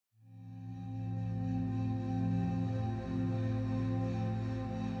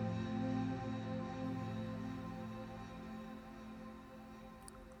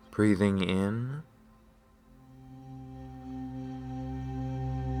Breathing in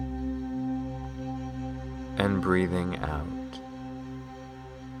and breathing out.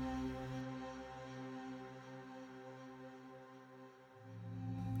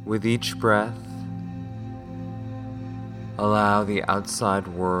 With each breath, allow the outside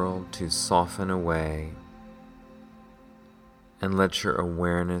world to soften away and let your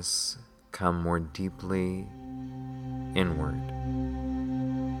awareness come more deeply inward.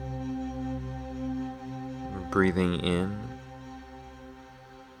 Breathing in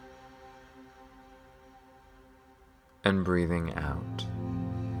and breathing out.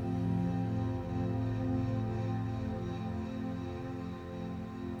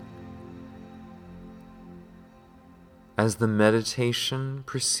 As the meditation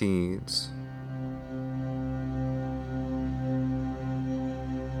proceeds,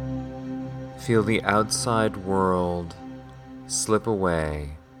 feel the outside world slip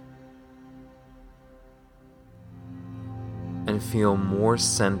away and feel more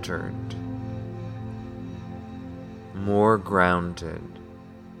centered, more grounded,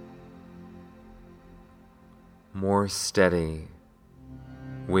 more steady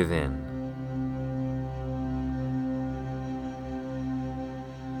within.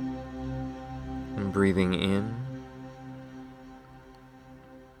 And breathing in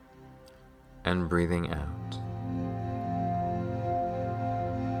and breathing out.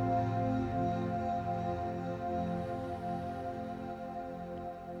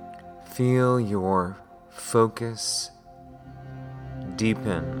 Feel your focus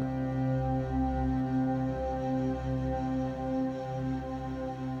deepen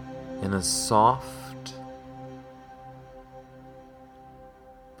in a soft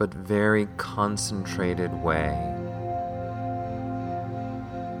but very concentrated way.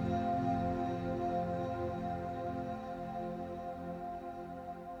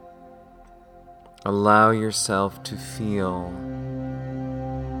 Allow yourself to feel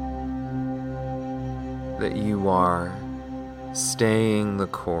that you are staying the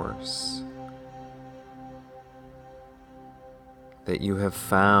course, that you have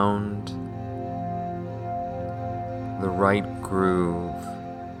found the right groove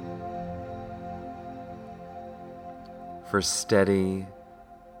for steady,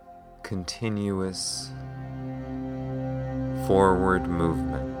 continuous forward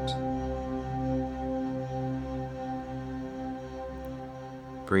movement.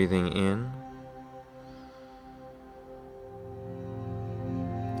 Breathing in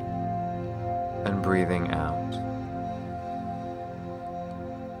and breathing out.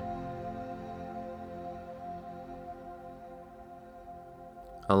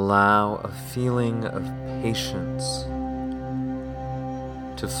 Allow a feeling of patience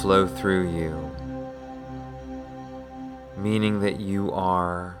to flow through you, meaning that you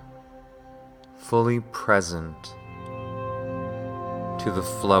are fully present to the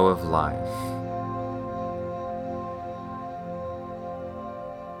flow of life,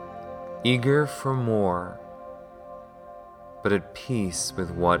 eager for more, but at peace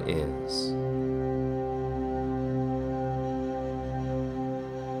with what is.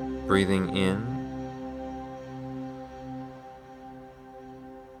 Breathing in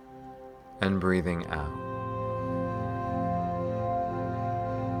and breathing out.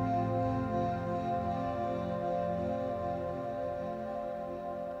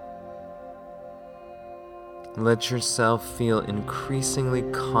 Let yourself feel increasingly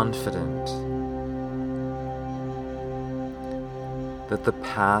confident that the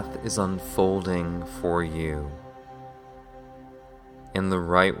path is unfolding for you in the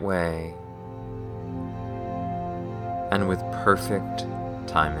right way and with perfect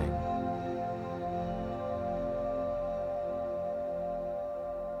timing.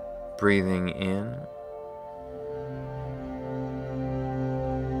 Breathing in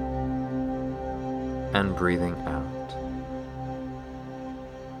and breathing out.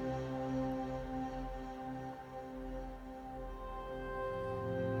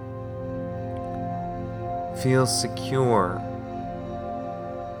 Feel secure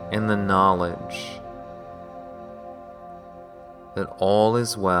in the knowledge that all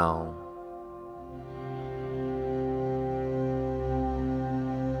is well,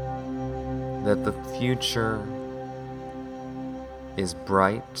 that the future is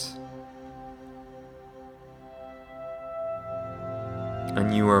bright,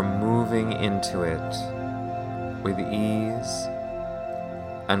 and you are moving into it with ease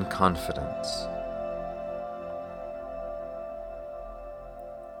and confidence.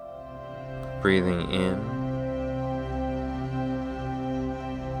 Breathing in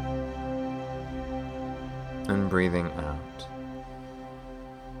and breathing out.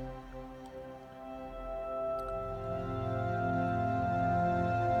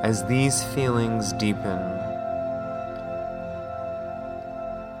 As these feelings deepen,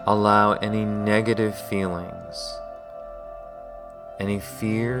 allow any negative feelings, any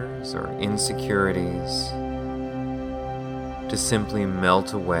fears or insecurities to simply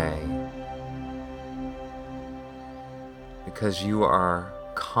melt away, because you are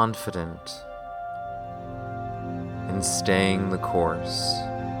confident in staying the course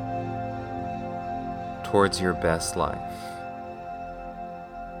towards your best life.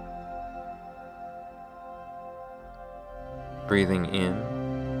 Breathing in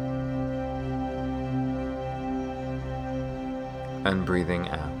and breathing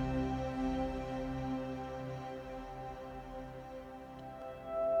out.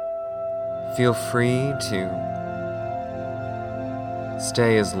 Feel free to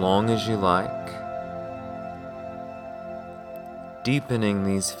stay as long as you like, deepening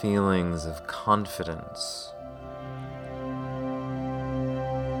these feelings of confidence,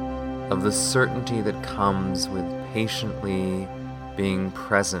 of the certainty that comes with patiently being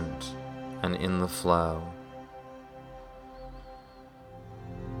present and in the flow.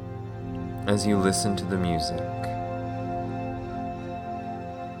 As you listen to the music,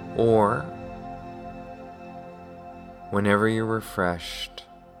 or whenever you're refreshed,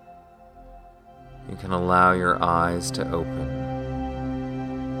 you can allow your eyes to open.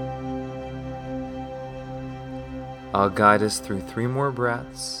 I'll guide us through 3 more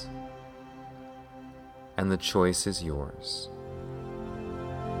breaths, and the choice is yours.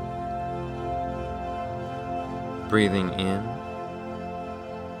 Breathing in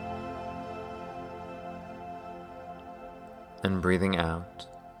and breathing out.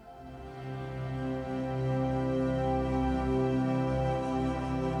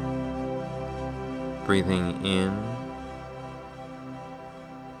 Breathing in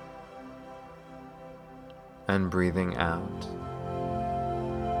and breathing out.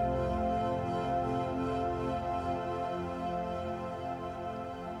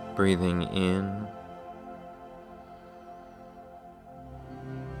 Breathing in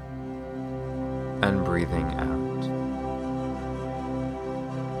and breathing out.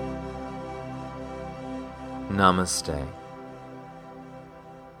 Namaste.